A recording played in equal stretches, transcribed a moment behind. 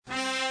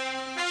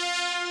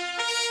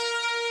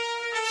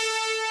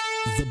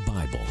The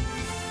Bible.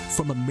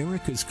 From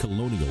America's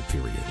colonial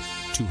period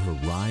to her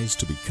rise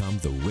to become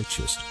the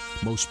richest,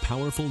 most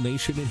powerful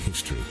nation in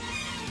history,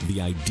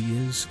 the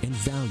ideas and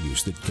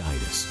values that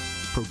guide us,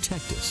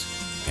 protect us,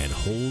 and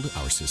hold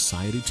our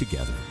society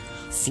together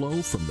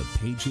flow from the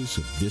pages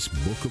of this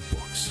book of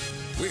books.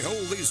 We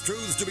hold these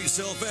truths to be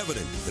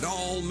self-evident, that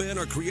all men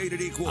are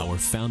created equal. Our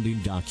founding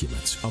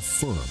documents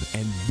affirm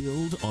and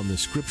build on the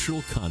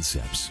scriptural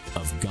concepts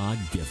of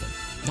God-given,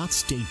 not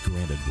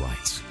state-granted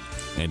rights,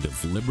 and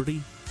of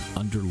liberty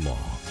under law.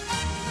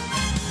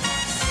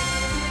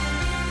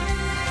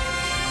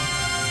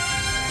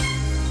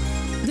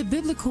 The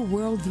biblical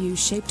worldview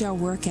shaped our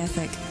work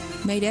ethic,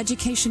 made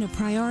education a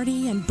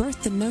priority, and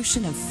birthed the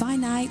notion of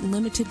finite,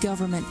 limited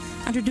government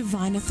under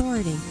divine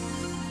authority.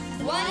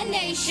 One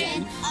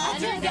nation,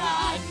 under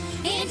God,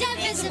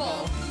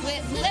 indivisible,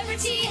 with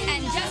liberty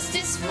and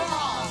justice for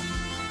all.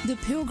 The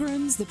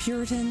Pilgrims, the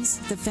Puritans,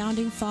 the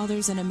Founding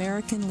Fathers, and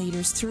American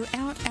leaders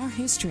throughout our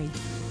history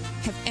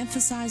have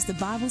emphasized the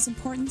Bible's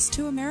importance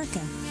to America.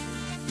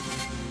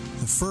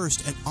 The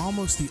first and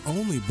almost the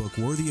only book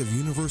worthy of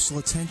universal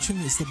attention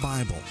is the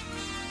Bible.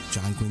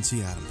 John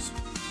Quincy Adams.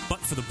 But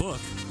for the book,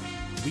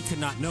 we could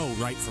not know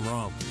right from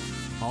wrong.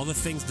 All the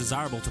things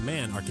desirable to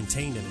man are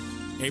contained in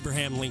it.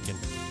 Abraham Lincoln.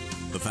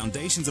 The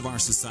foundations of our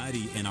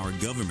society and our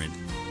government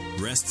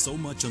rest so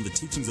much on the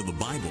teachings of the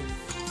Bible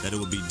that it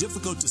would be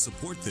difficult to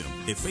support them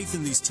if faith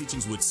in these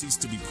teachings would cease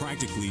to be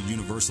practically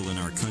universal in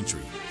our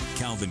country.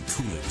 Calvin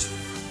Coolidge.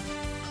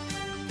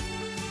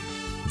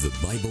 The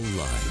Bible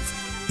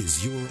Live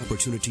is your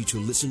opportunity to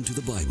listen to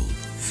the Bible,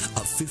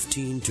 a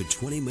 15 to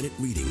 20-minute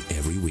reading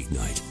every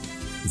weeknight.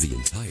 The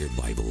entire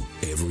Bible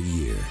every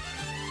year.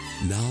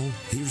 Now,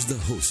 here's the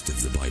host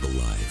of the Bible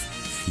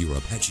Live, your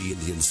Apache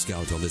Indian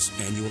scout on this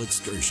annual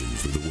excursion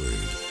through the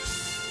Word,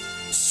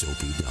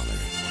 Soapy Dollar.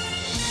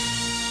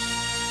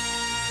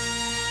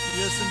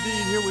 Yes,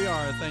 indeed. Here we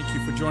are. Thank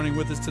you for joining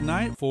with us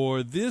tonight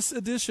for this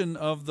edition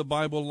of the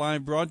Bible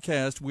Live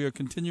broadcast. We are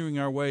continuing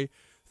our way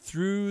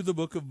through the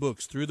book of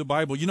books, through the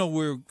Bible. You know,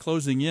 we're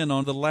closing in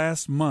on the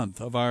last month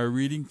of our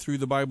reading through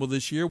the Bible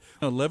this year.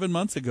 11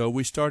 months ago,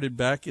 we started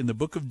back in the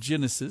book of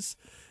Genesis.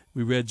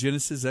 We read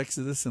Genesis,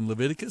 Exodus, and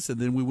Leviticus, and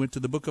then we went to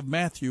the book of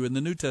Matthew in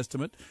the New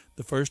Testament,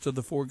 the first of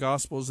the four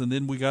Gospels, and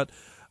then we got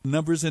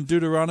Numbers and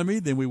Deuteronomy.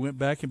 Then we went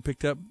back and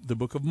picked up the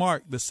book of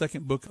Mark, the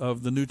second book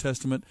of the New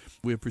Testament.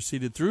 We have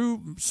proceeded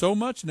through so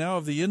much now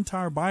of the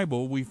entire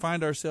Bible. We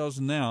find ourselves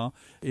now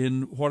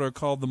in what are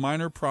called the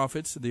minor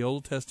prophets, the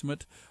Old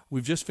Testament.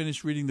 We've just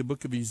finished reading the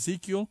book of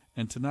Ezekiel,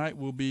 and tonight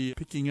we'll be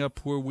picking up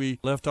where we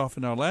left off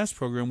in our last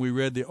program. We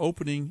read the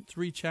opening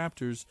 3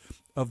 chapters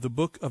of the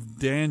book of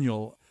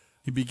Daniel.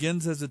 He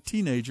begins as a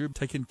teenager,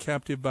 taken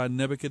captive by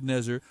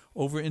Nebuchadnezzar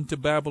over into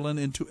Babylon,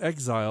 into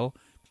exile.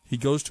 He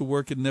goes to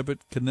work in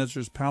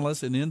Nebuchadnezzar's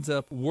palace and ends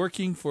up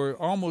working for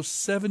almost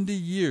 70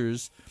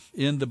 years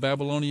in the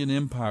Babylonian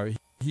Empire.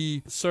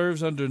 He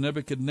serves under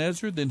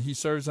Nebuchadnezzar, then he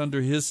serves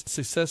under his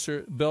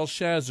successor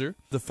Belshazzar,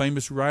 the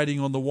famous writing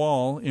on the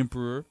wall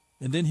emperor.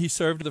 And then he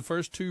served the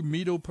first 2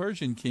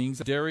 Medo-Persian kings,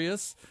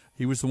 Darius,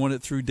 he was the one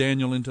that threw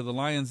Daniel into the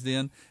lion's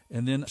den,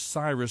 and then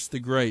Cyrus the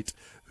Great,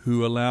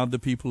 who allowed the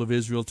people of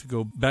Israel to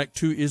go back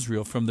to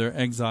Israel from their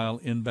exile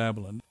in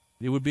Babylon.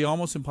 It would be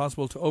almost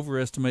impossible to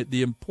overestimate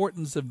the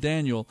importance of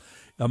Daniel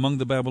among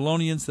the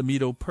Babylonians, the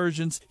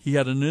Medo-Persians. He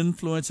had an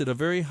influence at a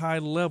very high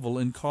level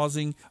in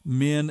causing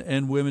men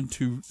and women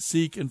to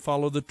seek and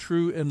follow the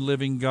true and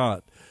living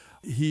God.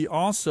 He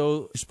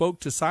also spoke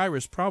to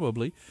Cyrus,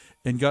 probably,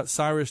 and got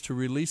Cyrus to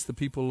release the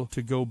people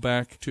to go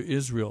back to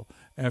Israel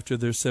after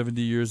their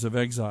 70 years of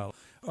exile.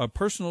 A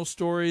personal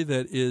story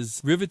that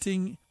is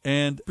riveting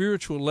and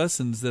spiritual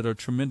lessons that are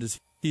tremendous.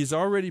 He's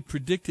already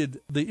predicted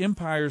the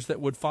empires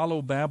that would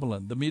follow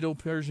Babylon, the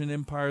Medo-Persian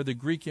Empire, the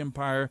Greek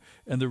Empire,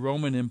 and the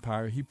Roman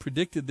Empire. He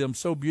predicted them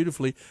so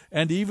beautifully,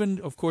 and even,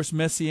 of course,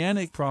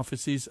 messianic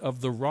prophecies of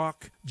the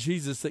rock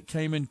Jesus that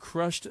came and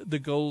crushed the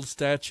gold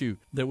statue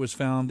that was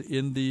found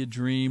in the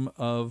dream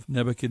of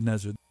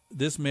Nebuchadnezzar.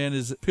 This man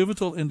is a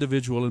pivotal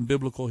individual in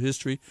biblical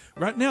history.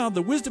 Right now,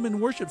 the Wisdom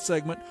and Worship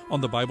segment on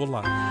the Bible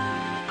Live.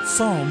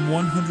 Psalm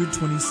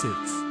 126.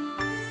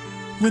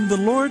 When the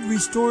Lord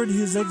restored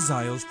his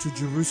exiles to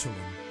Jerusalem,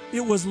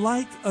 it was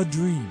like a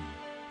dream.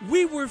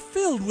 We were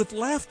filled with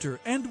laughter,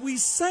 and we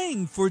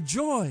sang for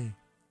joy.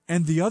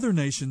 And the other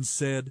nations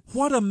said,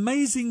 "What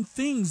amazing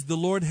things the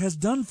Lord has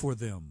done for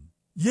them."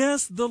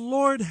 Yes, the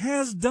Lord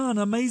has done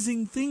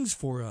amazing things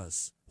for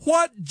us.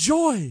 What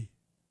joy!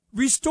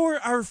 Restore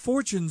our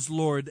fortunes,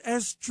 Lord,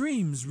 as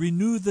streams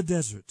renew the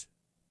desert.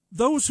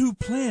 Those who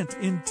plant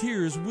in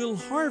tears will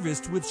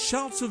harvest with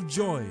shouts of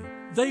joy.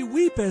 They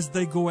weep as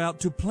they go out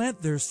to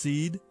plant their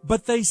seed,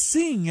 but they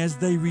sing as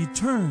they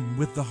return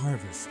with the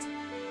harvest.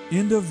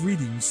 End of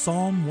reading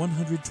Psalm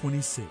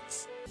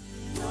 126.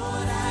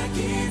 Lord, I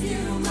give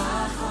you my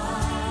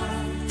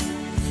heart.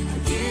 I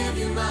give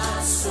you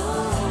my soul.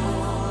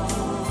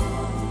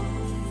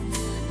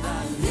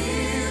 I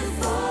live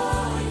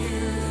for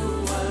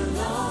you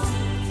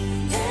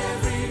alone.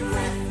 Every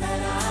breath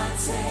that I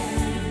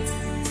take,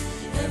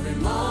 every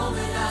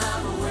moment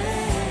I'm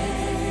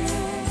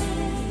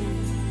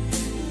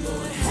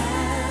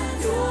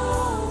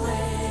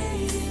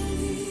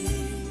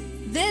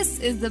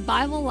is the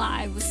Bible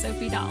Live with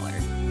Sophie Dollar.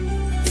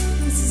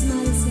 This is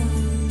my desire.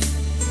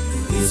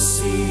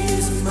 This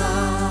is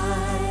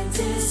my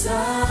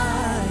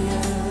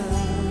desire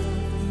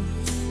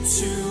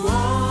to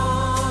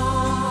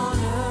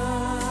honor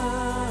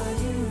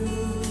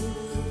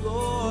you,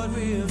 Lord,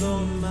 with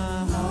all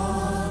my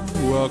heart.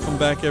 Welcome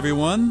back,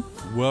 everyone.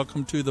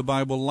 Welcome to the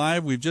Bible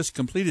Live. We've just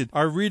completed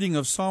our reading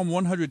of Psalm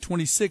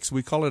 126.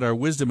 We call it our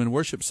Wisdom and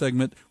Worship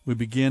segment. We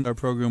begin our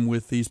program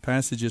with these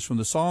passages from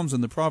the Psalms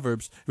and the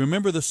Proverbs.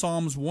 Remember, the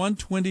Psalms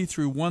 120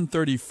 through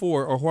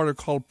 134 are what are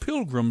called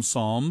pilgrim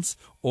psalms,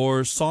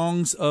 or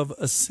songs of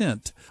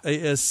ascent,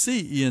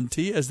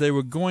 A-S-C-E-N-T, as they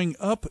were going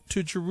up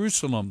to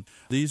Jerusalem.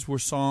 These were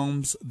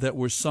psalms that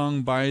were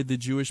sung by the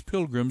Jewish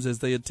pilgrims as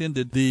they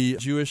attended the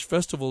Jewish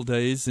festival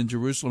days in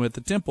Jerusalem at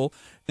the temple.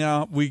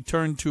 Now we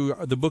turn to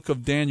the book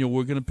of Daniel.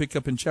 We're going to pick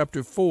up in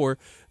chapter 4.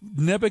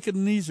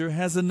 Nebuchadnezzar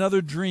has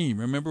another dream.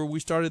 Remember, we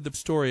started the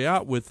story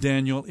out with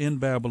Daniel in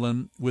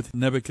Babylon, with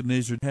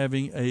Nebuchadnezzar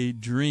having a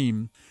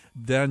dream.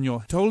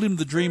 Daniel told him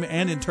the dream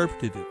and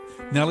interpreted it.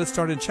 Now let's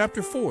start in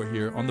chapter 4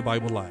 here on the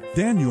Bible Live.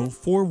 Daniel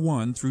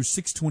 4:1 through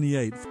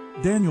 6:28.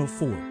 Daniel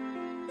 4.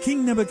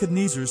 King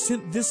Nebuchadnezzar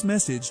sent this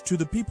message to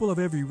the people of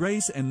every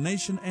race and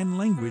nation and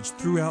language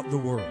throughout the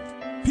world.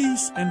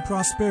 Peace and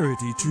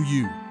prosperity to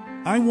you.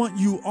 I want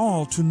you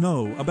all to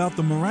know about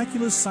the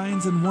miraculous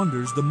signs and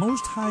wonders the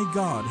Most High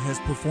God has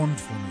performed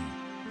for me.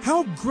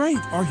 How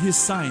great are His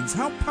signs,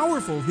 how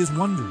powerful His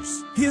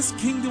wonders. His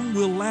kingdom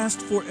will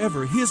last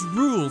forever, His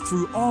rule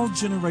through all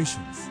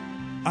generations.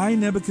 I,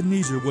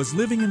 Nebuchadnezzar, was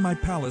living in my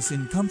palace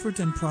in comfort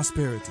and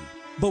prosperity.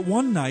 But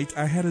one night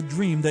I had a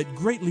dream that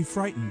greatly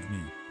frightened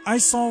me. I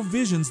saw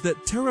visions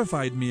that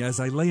terrified me as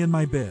I lay in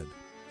my bed.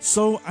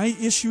 So I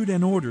issued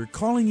an order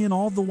calling in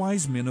all the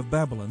wise men of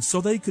Babylon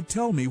so they could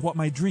tell me what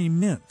my dream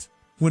meant.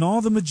 When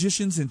all the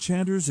magicians,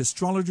 enchanters,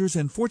 astrologers,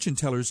 and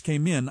fortune-tellers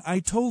came in, I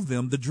told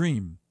them the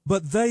dream,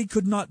 but they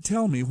could not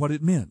tell me what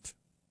it meant.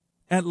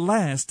 At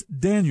last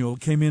Daniel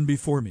came in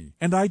before me,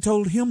 and I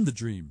told him the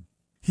dream.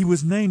 He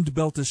was named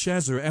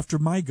Belteshazzar after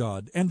my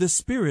God, and the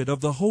spirit of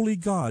the holy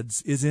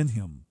gods is in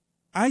him.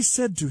 I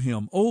said to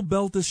him, O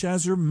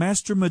Belteshazzar,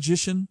 master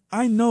magician,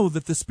 I know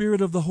that the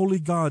spirit of the holy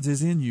gods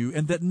is in you,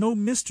 and that no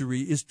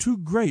mystery is too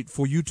great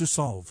for you to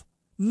solve.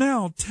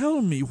 Now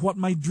tell me what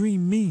my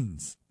dream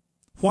means.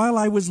 While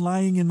I was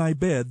lying in my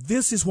bed,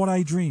 this is what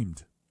I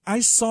dreamed. I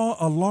saw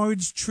a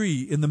large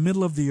tree in the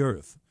middle of the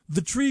earth.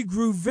 The tree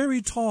grew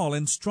very tall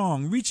and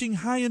strong, reaching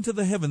high into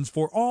the heavens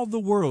for all the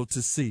world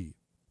to see.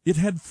 It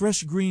had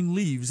fresh green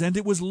leaves, and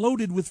it was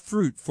loaded with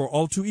fruit for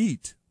all to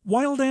eat.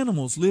 Wild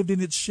animals lived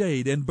in its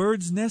shade, and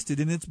birds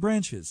nested in its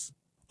branches.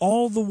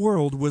 All the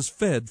world was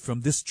fed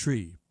from this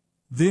tree.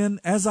 Then,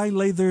 as I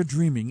lay there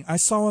dreaming, I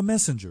saw a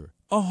messenger,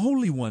 a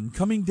holy one,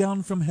 coming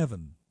down from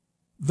heaven.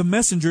 The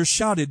messenger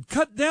shouted,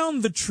 Cut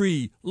down the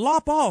tree,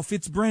 lop off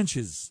its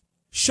branches,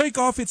 shake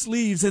off its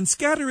leaves, and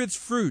scatter its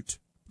fruit.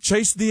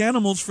 Chase the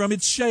animals from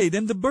its shade,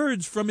 and the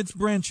birds from its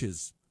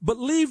branches. But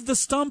leave the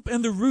stump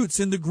and the roots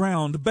in the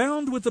ground,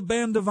 bound with a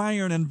band of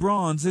iron and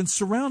bronze, and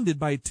surrounded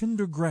by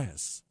tender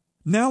grass.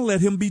 Now let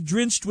him be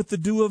drenched with the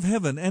dew of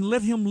heaven, and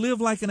let him live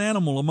like an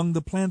animal among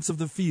the plants of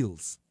the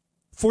fields.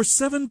 For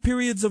 7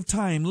 periods of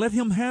time let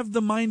him have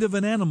the mind of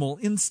an animal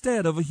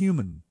instead of a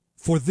human.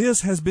 For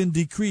this has been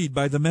decreed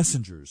by the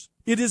messengers.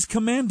 It is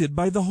commanded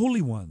by the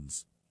holy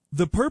ones.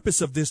 The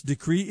purpose of this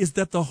decree is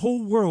that the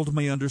whole world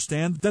may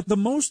understand that the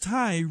Most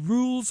High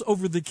rules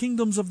over the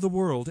kingdoms of the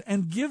world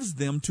and gives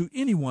them to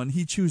anyone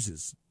He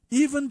chooses,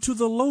 even to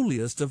the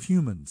lowliest of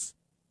humans.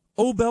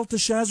 O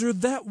Belteshazzar,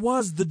 that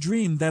was the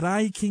dream that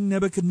I, King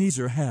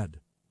Nebuchadnezzar, had.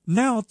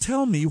 Now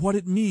tell me what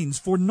it means,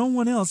 for no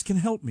one else can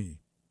help me.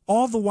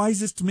 All the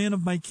wisest men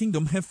of my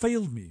kingdom have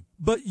failed me,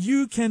 but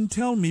you can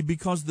tell me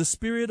because the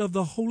spirit of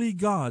the holy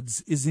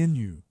gods is in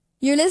you.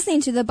 You're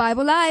listening to the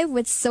Bible Live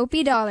with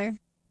Soapy Dollar.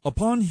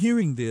 Upon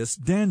hearing this,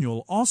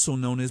 Daniel, also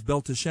known as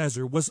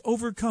Belteshazzar, was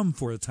overcome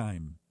for a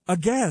time,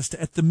 aghast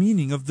at the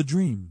meaning of the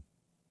dream.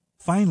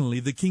 Finally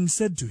the king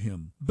said to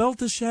him,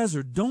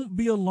 Belteshazzar, don't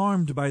be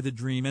alarmed by the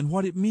dream and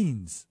what it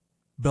means.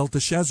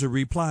 Belteshazzar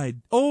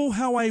replied, Oh,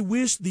 how I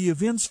wish the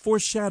events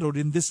foreshadowed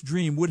in this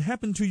dream would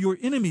happen to your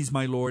enemies,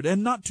 my lord,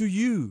 and not to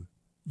you.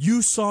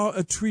 You saw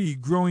a tree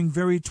growing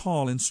very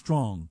tall and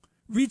strong,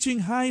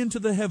 reaching high into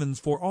the heavens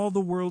for all the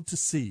world to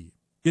see.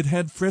 It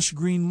had fresh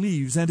green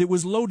leaves, and it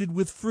was loaded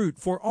with fruit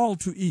for all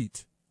to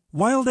eat.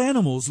 Wild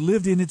animals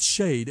lived in its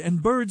shade,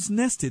 and birds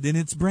nested in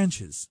its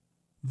branches.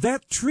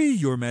 That tree,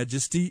 your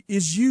majesty,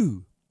 is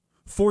you,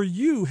 for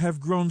you have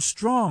grown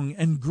strong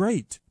and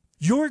great.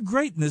 Your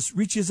greatness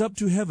reaches up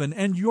to heaven,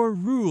 and your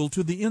rule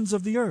to the ends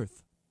of the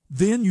earth.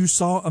 Then you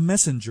saw a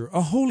messenger,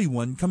 a holy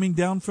one, coming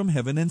down from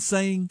heaven and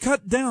saying,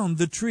 Cut down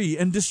the tree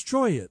and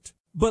destroy it.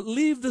 But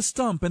leave the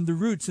stump and the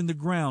roots in the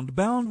ground,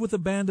 bound with a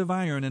band of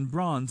iron and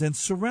bronze, and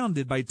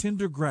surrounded by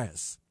tender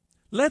grass.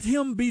 Let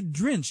him be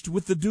drenched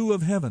with the dew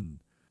of heaven.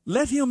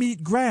 Let him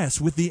eat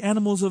grass with the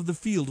animals of the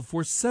field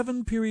for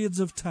 7 periods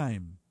of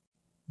time.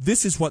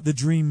 This is what the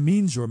dream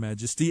means, your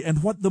majesty,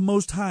 and what the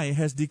Most High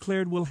has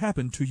declared will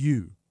happen to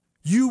you.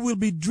 You will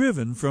be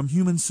driven from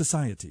human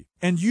society,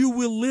 and you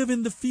will live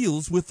in the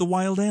fields with the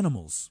wild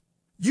animals.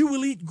 You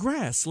will eat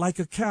grass like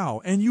a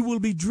cow, and you will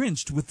be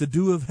drenched with the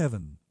dew of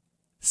heaven.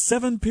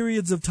 7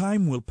 periods of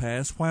time will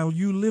pass while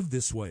you live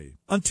this way,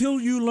 until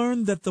you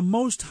learn that the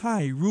Most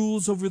High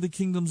rules over the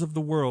kingdoms of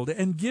the world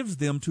and gives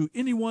them to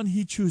anyone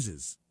he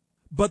chooses.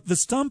 But the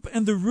stump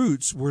and the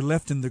roots were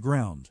left in the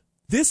ground.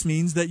 This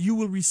means that you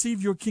will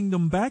receive your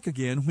kingdom back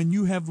again when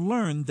you have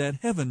learned that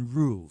heaven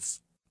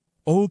rules.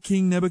 O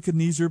King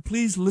Nebuchadnezzar,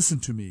 please listen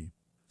to me.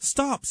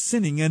 Stop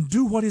sinning and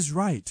do what is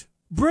right.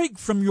 Break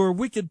from your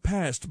wicked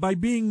past by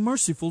being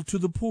merciful to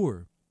the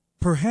poor.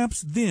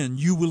 Perhaps then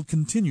you will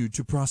continue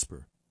to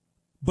prosper.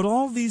 But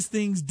all these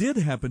things did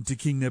happen to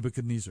King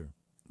Nebuchadnezzar.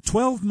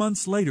 12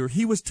 months later,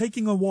 he was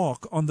taking a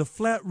walk on the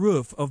flat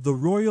roof of the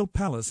royal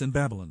palace in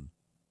Babylon.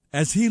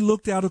 As he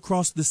looked out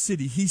across the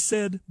city, he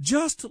said,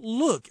 "Just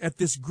look at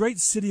this great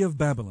city of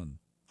Babylon.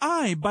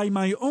 I, by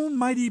my own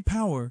mighty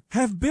power,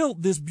 have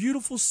built this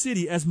beautiful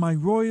city as my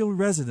royal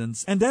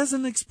residence and as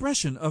an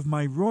expression of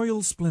my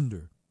royal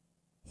splendor."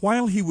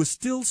 While he was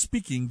still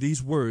speaking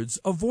these words,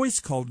 a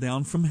voice called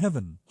down from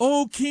heaven,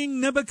 "O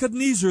King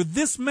Nebuchadnezzar,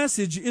 this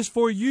message is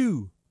for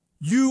you.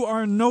 You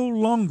are no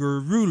longer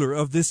ruler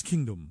of this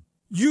kingdom.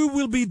 You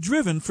will be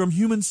driven from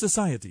human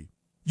society.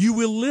 You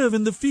will live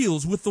in the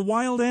fields with the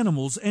wild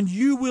animals, and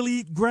you will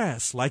eat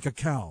grass like a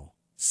cow.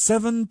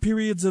 7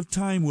 periods of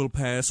time will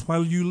pass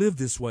while you live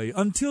this way,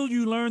 until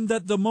you learn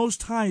that the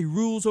Most High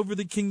rules over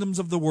the kingdoms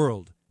of the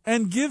world,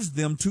 and gives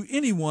them to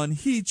anyone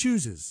he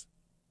chooses."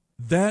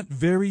 That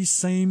very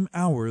same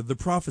hour the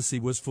prophecy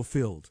was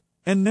fulfilled,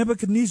 and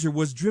Nebuchadnezzar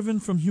was driven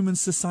from human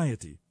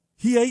society.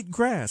 He ate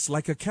grass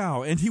like a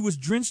cow, and he was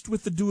drenched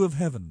with the dew of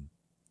heaven.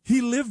 He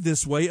lived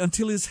this way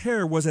until his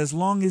hair was as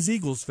long as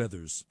eagle's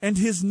feathers, and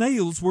his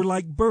nails were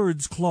like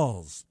birds'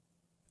 claws.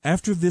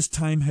 After this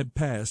time had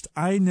passed,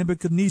 I,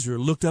 Nebuchadnezzar,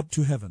 looked up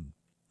to heaven.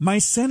 My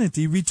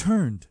sanity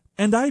returned,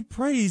 and I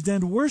praised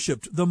and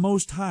worshipped the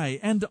Most High,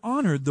 and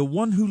honored the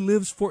One who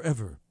lives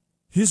forever.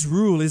 His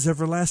rule is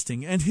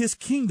everlasting, and his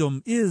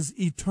kingdom is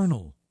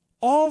eternal.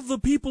 All the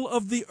people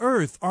of the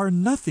earth are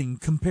nothing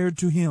compared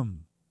to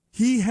him.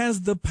 He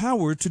has the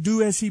power to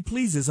do as he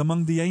pleases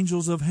among the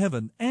angels of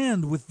heaven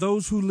and with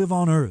those who live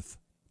on earth.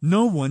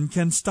 No one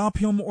can stop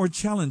him or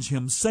challenge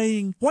him,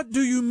 saying, "What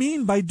do you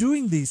mean by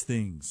doing these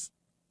things?"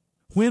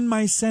 When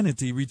my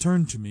sanity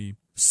returned to me,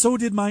 so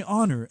did my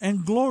honor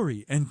and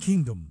glory and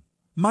kingdom.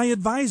 My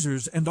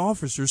advisers and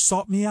officers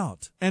sought me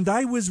out, and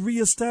I was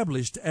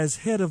reestablished as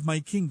head of my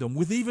kingdom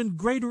with even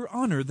greater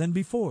honor than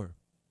before.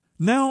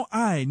 Now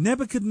I,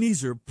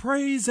 Nebuchadnezzar,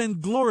 praise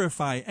and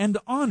glorify and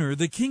honor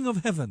the King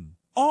of heaven.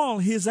 All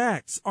his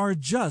acts are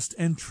just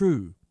and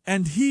true,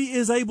 and he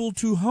is able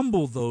to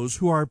humble those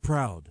who are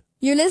proud.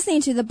 You're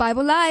listening to the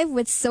Bible Live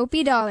with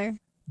Soapy Dollar.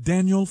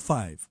 Daniel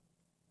 5.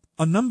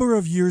 A number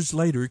of years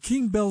later,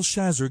 King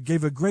Belshazzar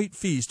gave a great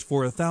feast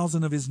for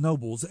 1,000 of his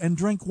nobles and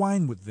drank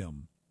wine with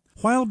them.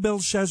 While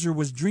Belshazzar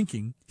was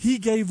drinking, he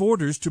gave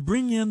orders to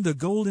bring in the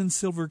gold and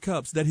silver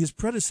cups that his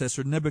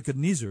predecessor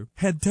Nebuchadnezzar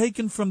had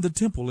taken from the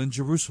temple in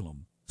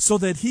Jerusalem, so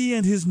that he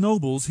and his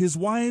nobles, his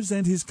wives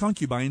and his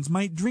concubines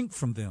might drink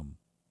from them.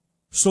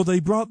 So they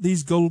brought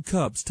these gold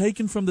cups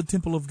taken from the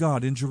temple of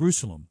God in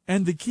Jerusalem,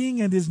 and the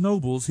king and his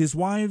nobles, his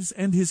wives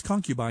and his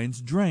concubines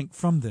drank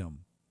from them.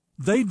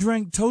 They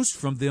drank toast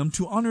from them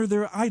to honor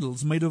their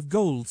idols made of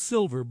gold,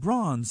 silver,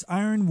 bronze,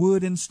 iron,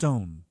 wood, and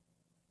stone.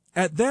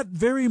 At that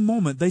very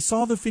moment they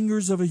saw the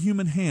fingers of a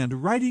human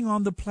hand writing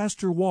on the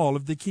plaster wall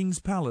of the king's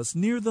palace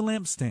near the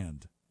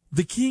lampstand.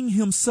 The king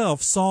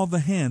himself saw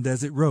the hand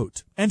as it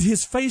wrote, and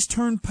his face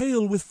turned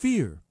pale with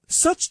fear.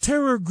 Such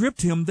terror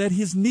gripped him that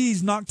his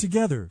knees knocked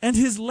together, and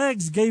his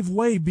legs gave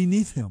way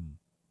beneath him.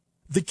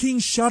 The king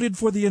shouted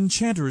for the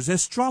enchanters,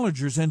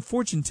 astrologers, and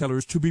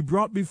fortune-tellers to be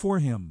brought before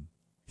him.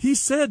 He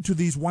said to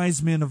these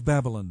wise men of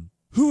Babylon,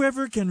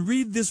 "Whoever can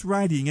read this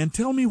writing and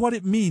tell me what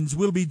it means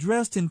will be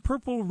dressed in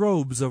purple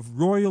robes of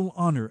royal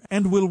honor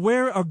and will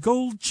wear a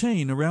gold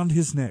chain around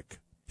his neck.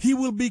 He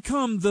will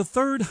become the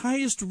 3rd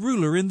highest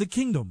ruler in the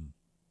kingdom."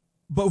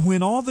 But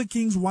when all the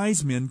king's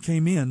wise men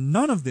came in,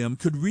 none of them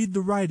could read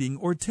the writing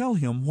or tell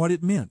him what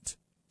it meant.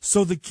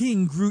 So the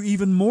king grew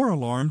even more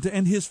alarmed,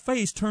 and his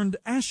face turned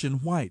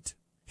ashen white.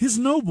 His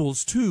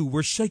nobles, too,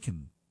 were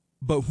shaken.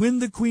 But when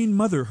the queen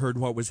mother heard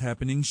what was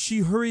happening, she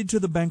hurried to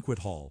the banquet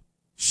hall.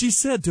 She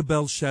said to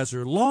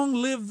Belshazzar, "Long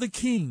live the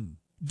king!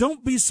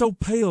 Don't be so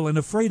pale and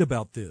afraid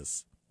about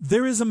this.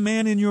 There is a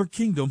man in your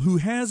kingdom who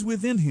has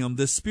within him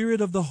the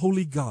spirit of the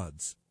holy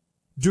gods.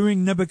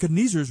 During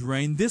Nebuchadnezzar's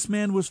reign, this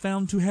man was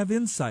found to have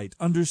insight,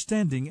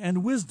 understanding,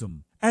 and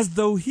wisdom, as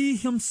though he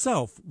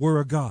himself were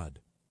a god.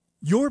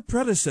 Your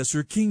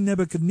predecessor, King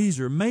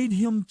Nebuchadnezzar, made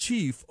him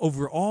chief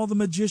over all the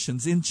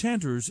magicians,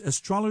 enchanters,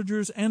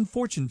 astrologers, and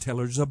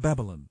fortune-tellers of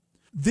Babylon.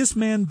 This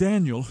man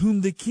Daniel,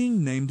 whom the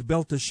king named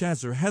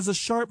Belteshazzar, has a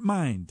sharp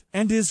mind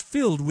and is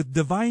filled with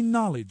divine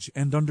knowledge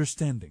and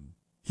understanding.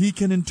 He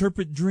can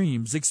interpret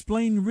dreams,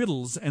 explain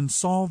riddles, and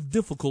solve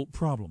difficult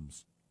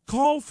problems.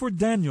 Call for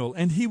Daniel,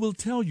 and he will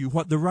tell you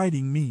what the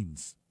writing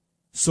means."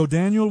 So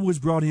Daniel was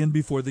brought in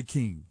before the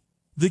king.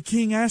 The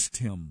king asked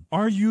him,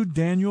 "Are you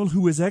Daniel,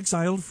 who was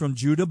exiled from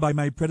Judah by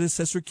my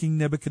predecessor King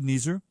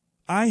Nebuchadnezzar?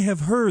 I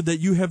have heard that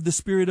you have the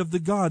spirit of the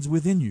gods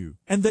within you,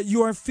 and that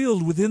you are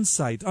filled with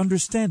insight,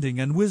 understanding,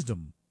 and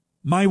wisdom.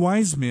 My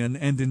wise men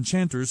and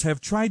enchanters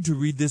have tried to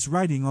read this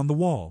writing on the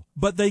wall,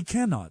 but they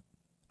cannot.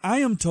 I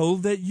am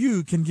told that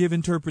you can give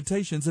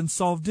interpretations and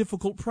solve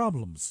difficult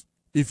problems.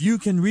 If you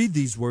can read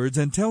these words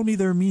and tell me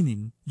their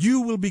meaning, you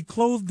will be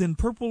clothed in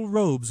purple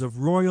robes of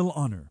royal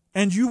honor,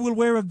 and you will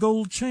wear a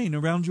gold chain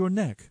around your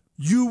neck.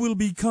 You will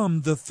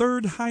become the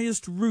third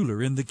highest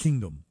ruler in the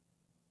kingdom."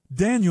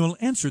 Daniel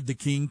answered the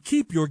king,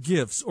 "Keep your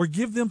gifts or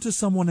give them to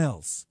someone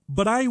else,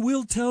 but I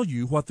will tell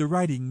you what the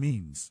writing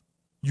means.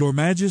 Your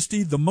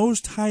Majesty, the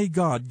Most High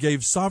God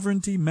gave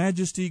sovereignty,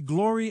 majesty,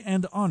 glory,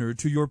 and honor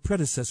to your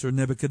predecessor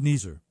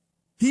Nebuchadnezzar.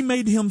 He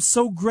made him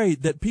so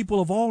great that people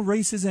of all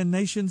races and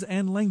nations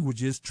and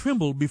languages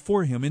trembled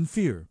before him in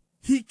fear.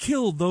 He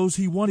killed those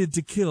he wanted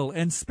to kill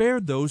and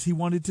spared those he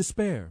wanted to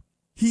spare.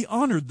 He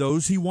honored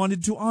those he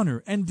wanted to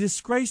honor and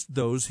disgraced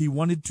those he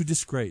wanted to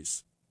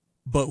disgrace.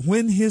 But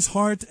when his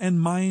heart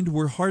and mind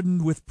were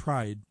hardened with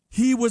pride,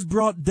 he was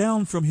brought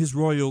down from his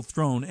royal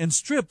throne and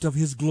stripped of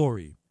his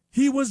glory.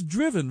 He was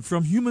driven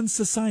from human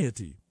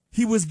society.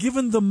 He was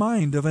given the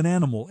mind of an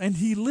animal, and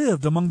he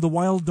lived among the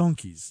wild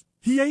donkeys.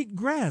 He ate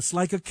grass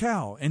like a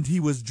cow, and he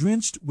was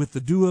drenched with the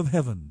dew of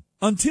heaven,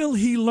 until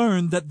he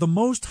learned that the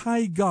Most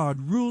High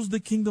God rules the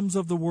kingdoms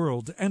of the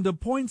world and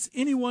appoints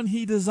anyone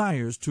he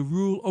desires to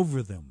rule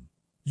over them.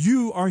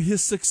 You are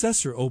his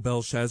successor, O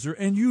Belshazzar,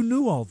 and you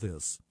knew all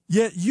this.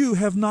 Yet you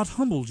have not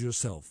humbled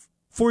yourself,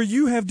 for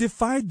you have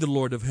defied the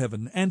Lord of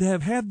heaven, and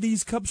have had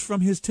these cups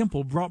from his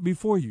temple brought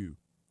before you.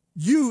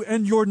 You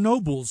and your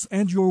nobles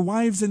and your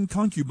wives and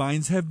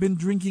concubines have been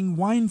drinking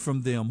wine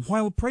from them,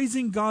 while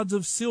praising gods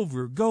of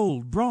silver,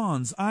 gold,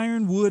 bronze,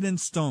 iron, wood, and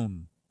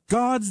stone,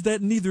 gods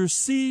that neither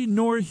see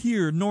nor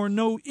hear nor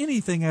know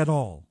anything at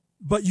all.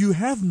 But you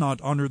have not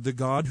honored the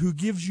God who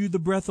gives you the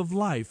breath of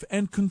life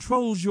and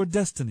controls your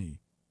destiny.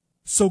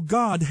 So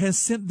God has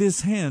sent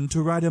this hand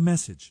to write a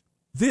message.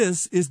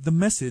 This is the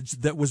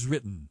message that was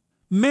written.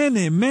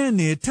 Mene,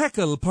 mene,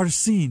 tekel,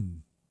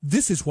 parsin.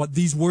 This is what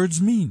these words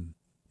mean.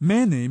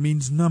 Mene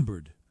means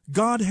numbered.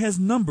 God has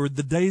numbered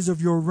the days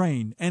of your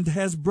reign and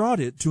has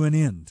brought it to an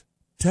end.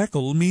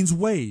 Tekel means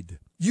weighed.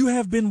 You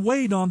have been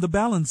weighed on the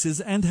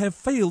balances and have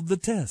failed the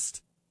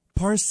test.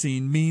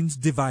 Parsin means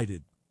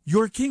divided.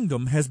 Your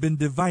kingdom has been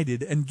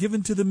divided and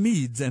given to the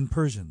Medes and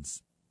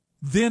Persians.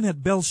 Then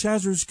at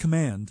Belshazzar's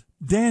command,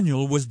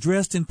 Daniel was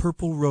dressed in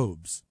purple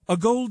robes. A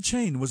gold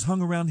chain was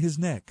hung around his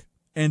neck,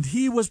 and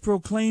he was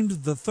proclaimed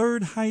the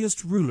third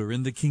highest ruler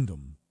in the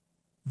kingdom.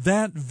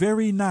 That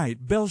very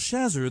night,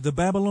 Belshazzar, the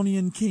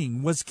Babylonian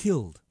king, was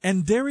killed,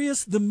 and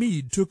Darius the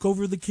Mede took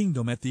over the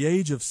kingdom at the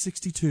age of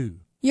 62.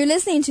 You're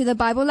listening to the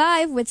Bible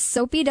Live with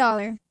Soapy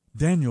Dollar.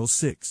 Daniel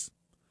 6.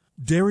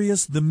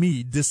 Darius the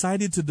Mede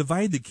decided to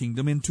divide the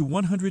kingdom into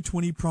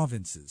 120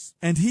 provinces,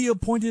 and he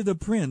appointed a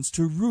prince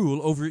to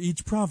rule over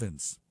each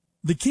province.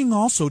 The king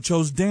also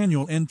chose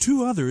Daniel and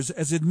 2 others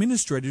as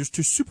administrators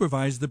to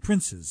supervise the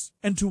princes,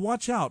 and to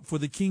watch out for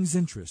the king's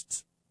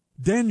interests.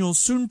 Daniel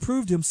soon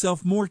proved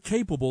himself more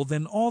capable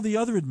than all the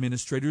other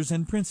administrators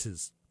and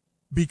princes.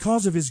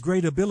 Because of his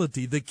great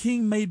ability, the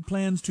king made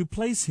plans to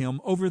place him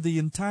over the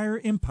entire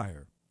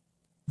empire.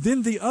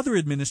 Then the other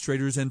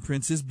administrators and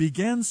princes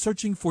began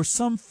searching for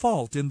some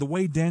fault in the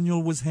way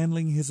Daniel was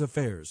handling his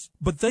affairs,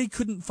 but they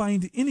couldn't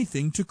find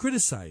anything to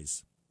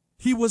criticize.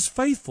 He was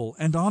faithful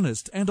and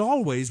honest and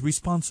always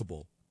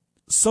responsible.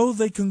 So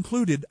they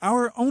concluded,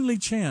 our only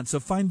chance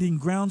of finding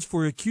grounds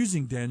for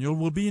accusing Daniel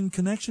will be in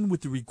connection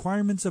with the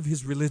requirements of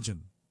his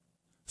religion.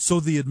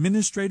 So the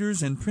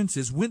administrators and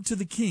princes went to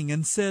the king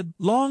and said,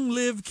 "Long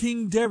live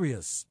King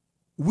Darius!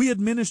 We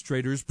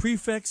administrators,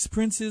 prefects,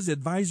 princes,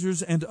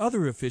 advisors, and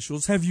other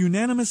officials have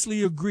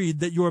unanimously agreed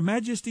that your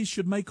majesty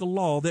should make a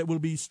law that will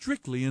be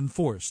strictly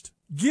enforced.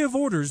 Give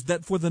orders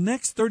that for the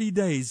next 30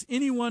 days,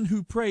 anyone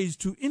who prays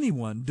to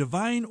anyone,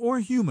 divine or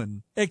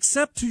human,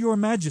 except to your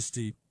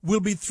majesty,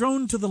 will be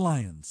thrown to the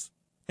lions.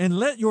 And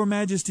let your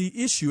majesty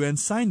issue and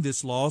sign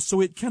this law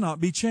so it cannot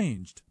be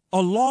changed.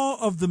 A law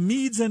of the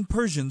Medes and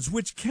Persians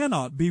which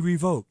cannot be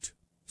revoked."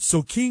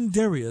 So King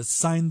Darius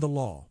signed the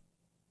law.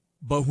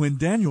 But when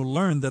Daniel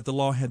learned that the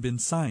law had been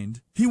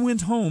signed, he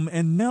went home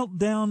and knelt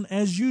down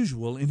as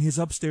usual in his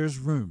upstairs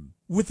room,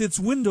 with its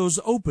windows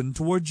open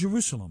toward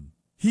Jerusalem.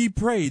 He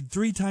prayed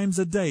 3 times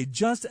a day,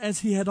 just as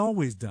he had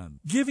always done,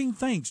 giving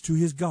thanks to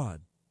his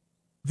God.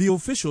 The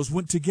officials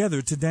went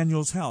together to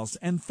Daniel's house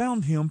and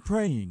found him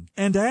praying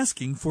and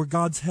asking for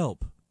God's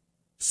help.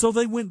 So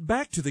they went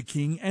back to the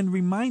king and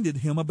reminded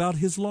him about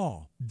his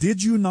law.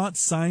 "Did you not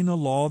sign a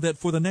law that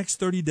for the next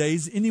 30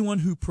 days anyone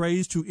who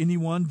prays to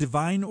anyone,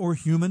 divine or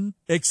human,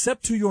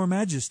 except to your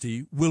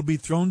majesty, will be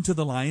thrown to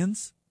the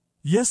lions?"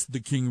 "Yes," the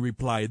king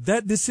replied,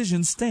 "that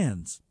decision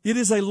stands. It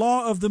is a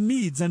law of the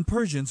Medes and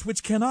Persians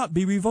which cannot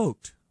be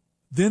revoked."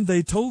 Then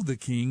they told the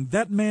king,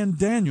 "That man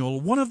Daniel,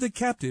 one of the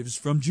captives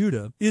from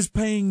Judah, is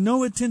paying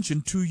no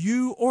attention to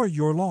you or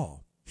your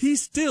law. he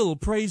still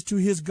prays to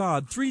his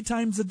God 3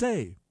 times a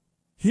day.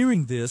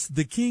 Hearing this,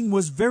 the king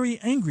was very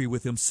angry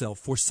with himself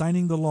for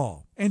signing the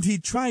law, and he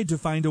tried to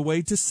find a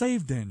way to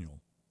save Daniel.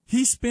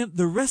 He spent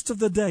the rest of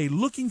the day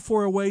looking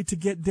for a way to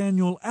get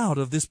Daniel out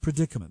of this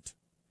predicament.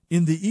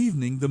 In the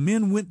evening, the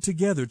men went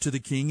together to the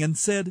king and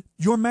said,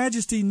 "Your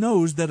Majesty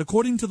knows that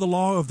according to the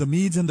law of the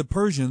Medes and the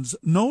Persians,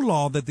 no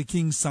law that the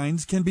king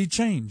signs can be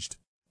changed."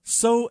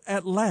 So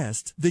at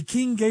last the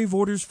king gave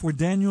orders for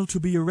Daniel to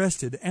be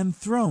arrested and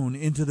thrown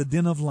into the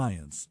den of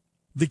lions.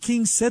 The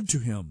king said to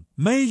him,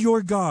 "May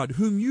your God,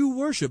 whom you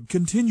worship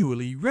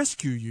continually,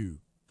 rescue you."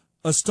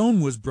 A stone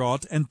was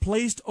brought and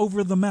placed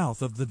over the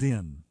mouth of the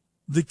den.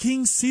 The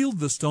king sealed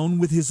the stone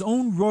with his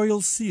own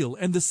royal seal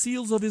and the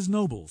seals of his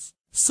nobles,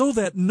 so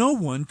that no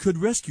one could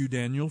rescue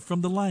Daniel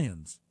from the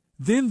lions.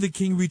 Then the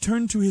king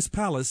returned to his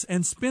palace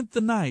and spent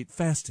the night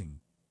fasting.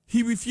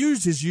 He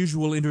refused his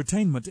usual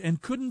entertainment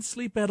and couldn't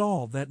sleep at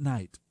all that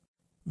night.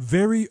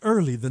 Very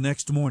early the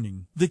next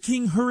morning, the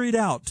king hurried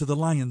out to the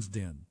lion's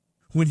den.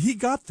 When he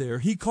got there,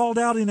 he called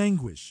out in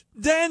anguish,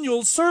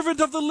 "Daniel, servant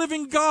of the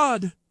living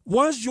God,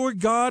 was your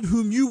God,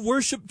 whom you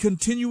worship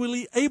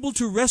continually, able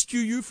to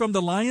rescue you from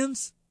the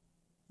lions?"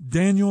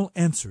 Daniel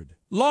answered,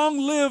 "Long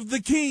live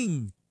the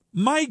king!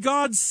 My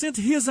God sent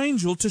his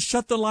angel to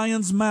shut the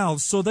lions'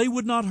 mouths so they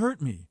would not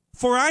hurt me,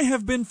 for I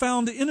have been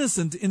found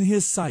innocent in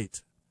his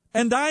sight.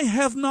 And I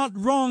have not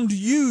wronged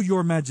you,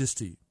 your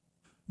majesty."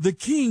 The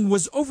king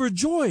was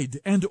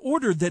overjoyed and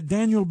ordered that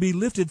Daniel be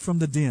lifted from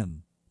the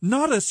den.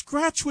 Not a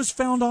scratch was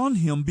found on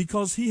him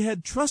because he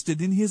had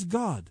trusted in his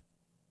God.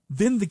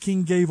 Then the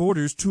king gave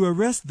orders to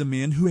arrest the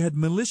men who had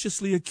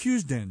maliciously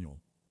accused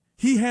Daniel.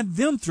 He had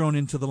them thrown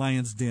into the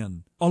lion's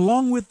den,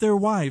 along with their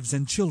wives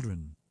and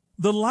children.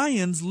 The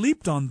lions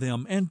leaped on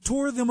them and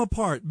tore them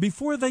apart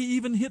before they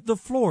even hit the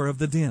floor of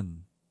the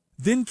den.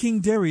 Then King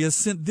Darius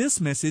sent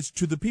this message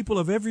to the people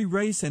of every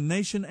race and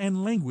nation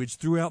and language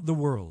throughout the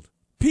world: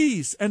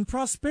 "Peace and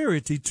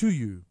prosperity to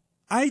you.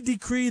 I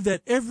decree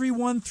that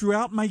everyone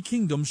throughout my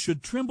kingdom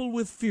should tremble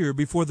with fear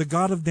before the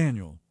God of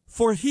Daniel,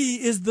 for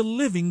he is the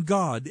living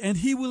God, and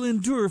he will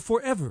endure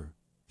forever.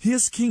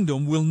 His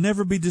kingdom will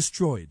never be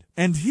destroyed,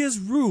 and his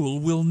rule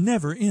will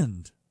never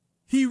end.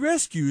 He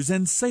rescues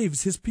and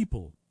saves his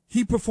people.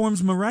 He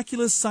performs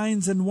miraculous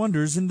signs and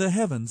wonders in the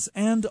heavens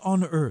and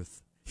on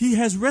earth. He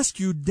has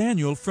rescued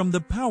Daniel from the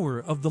power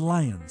of the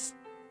lions."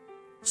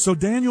 So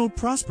Daniel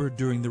prospered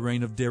during the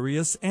reign of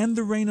Darius and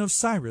the reign of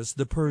Cyrus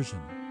the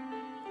Persian.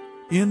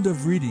 End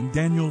of reading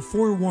Daniel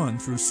 4:1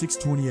 through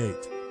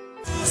 6:28.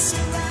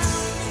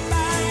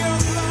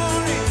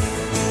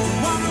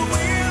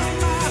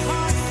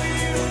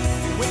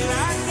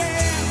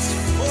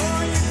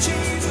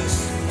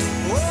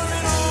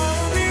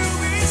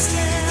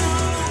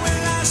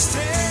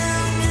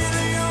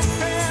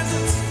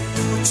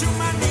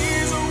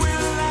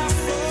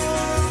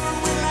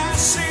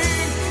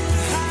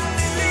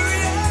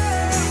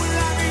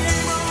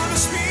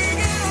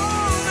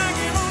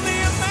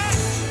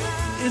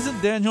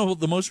 Isn't Daniel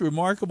the most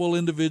remarkable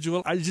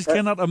individual? I just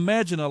cannot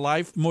imagine a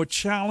life more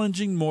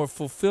challenging, more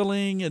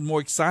fulfilling, and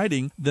more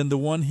exciting than the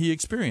one he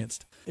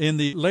experienced. In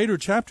the later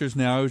chapters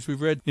now, as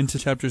we've read into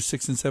chapters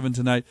 6 and 7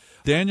 tonight,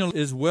 Daniel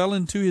is well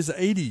into his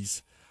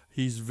 80s.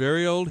 He's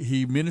very old.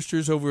 He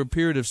ministers over a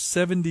period of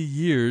 70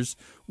 years,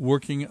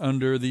 working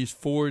under these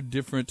 4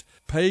 different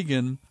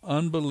pagan,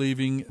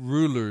 unbelieving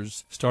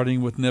rulers,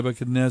 starting with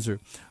Nebuchadnezzar.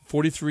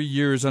 43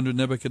 years under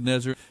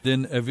Nebuchadnezzar,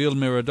 then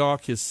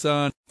Evil-Merodach, his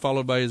son,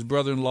 followed by his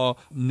brother-in-law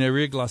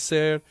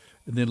Neriglissar,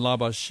 and then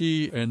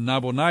Labashi and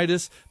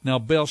Nabonidus. Now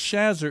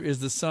Belshazzar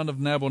is the son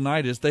of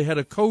Nabonidus. They had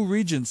a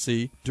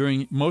co-regency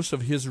during most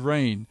of his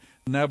reign.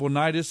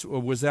 Nabonidus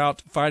was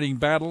out fighting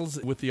battles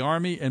with the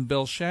army, and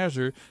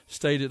Belshazzar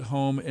stayed at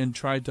home and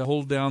tried to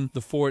hold down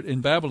the fort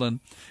in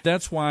Babylon.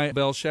 That's why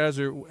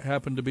Belshazzar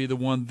happened to be the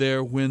one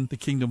there when the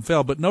kingdom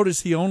fell. But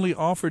notice he only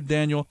offered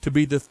Daniel to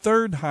be the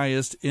 3rd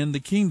highest in the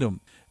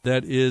kingdom.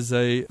 That is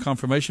a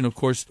confirmation, of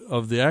course,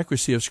 of the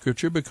accuracy of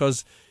Scripture,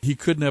 because he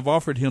couldn't have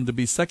offered him to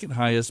be 2nd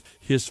highest.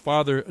 His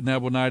father,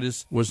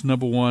 Nabonidus, was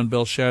number 1.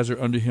 Belshazzar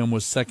under him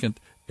was 2nd.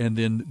 And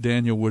then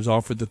Daniel was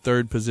offered the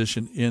 3rd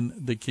position in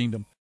the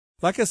kingdom.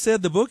 Like I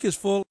said, the book is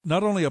full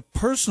not only a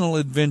personal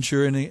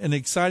adventure and an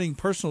exciting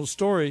personal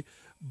story,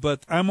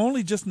 but I'm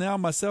only just now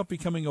myself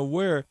becoming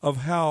aware of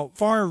how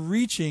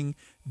far-reaching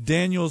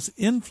Daniel's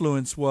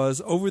influence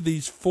was over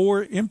these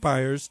 4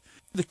 empires.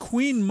 The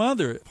queen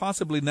mother,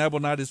 possibly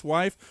Nabonidus'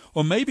 wife,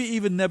 or maybe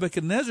even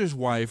Nebuchadnezzar's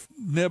wife.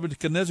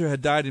 Nebuchadnezzar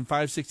had died in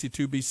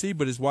 562 BC,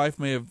 but his wife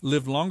may have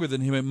lived longer than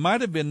him. It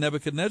might have been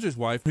Nebuchadnezzar's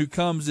wife who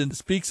comes and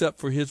speaks up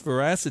for his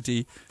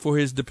veracity, for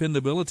his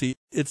dependability.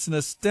 It's an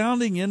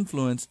astounding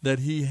influence that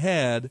he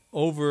had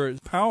over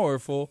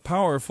powerful,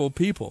 powerful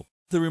people.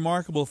 The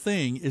remarkable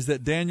thing is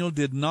that Daniel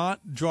did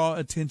not draw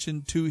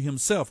attention to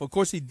himself. Of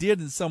course, he did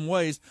in some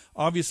ways.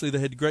 Obviously, they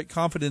had great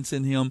confidence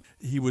in him.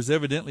 He was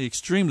evidently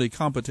extremely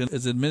competent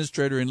as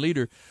administrator and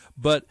leader.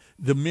 But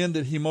the men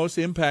that he most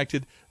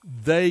impacted,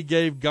 they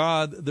gave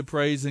God the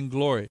praise and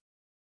glory.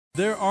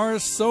 There are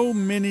so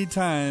many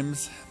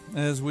times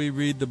as we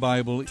read the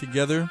Bible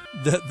together.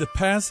 The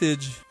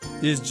passage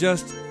is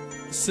just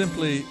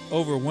simply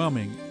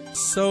overwhelming.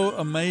 So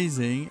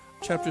amazing.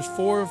 Chapters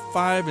 4,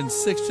 5, and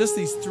 6, just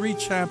these 3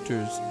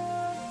 chapters,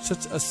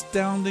 such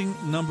astounding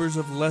numbers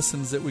of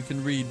lessons that we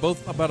can read,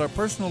 both about our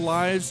personal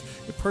lives,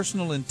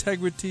 personal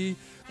integrity,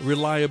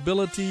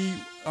 reliability,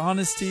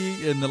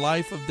 honesty in the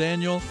life of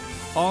Daniel.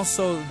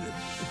 Also,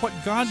 what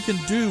God can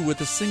do with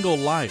a single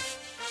life.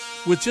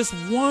 With just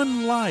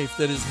one life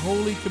that is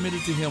wholly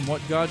committed to Him,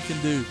 what God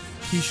can do.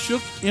 He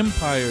shook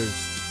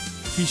empires.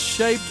 He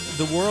shaped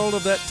the world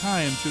of that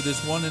time through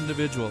this one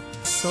individual.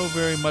 So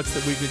very much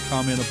that we could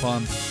comment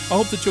upon. I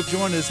hope that you'll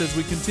join us as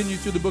we continue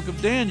through the book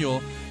of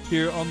Daniel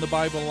here on the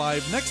Bible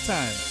Live next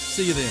time.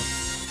 See you then.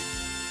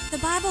 The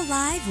Bible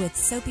Live with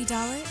Soapy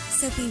Dollar.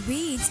 Soapy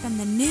reads from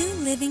the New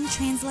Living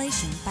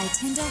Translation by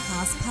Tyndale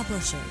House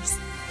Publishers.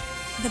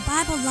 The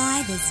Bible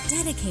Live is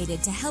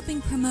dedicated to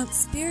helping promote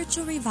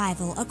spiritual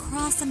revival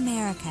across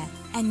America,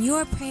 and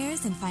your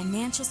prayers and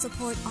financial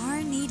support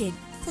are needed.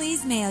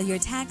 Please mail your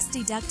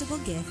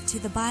tax-deductible gift to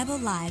the Bible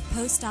Live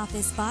Post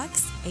Office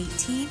Box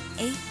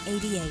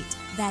 18888.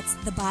 That's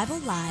the Bible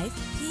Live,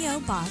 P.O.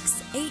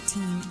 Box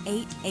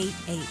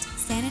 18888,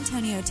 San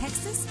Antonio,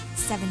 Texas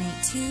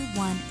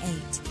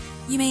 78218.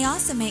 You may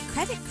also make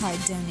credit card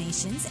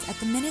donations at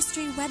the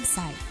ministry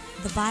website,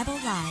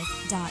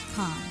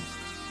 thebiblelive.com.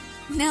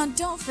 Now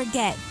don't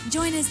forget,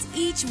 join us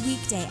each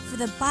weekday for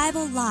the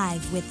Bible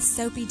Live with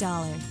Soapy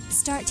Dollar.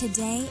 Start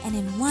today, and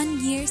in 1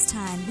 year's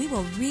time, we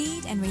will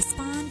read and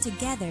respond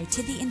together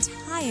to the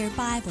entire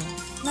Bible.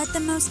 Let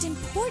the most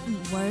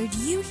important word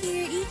you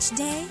hear each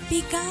day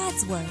be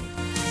God's Word.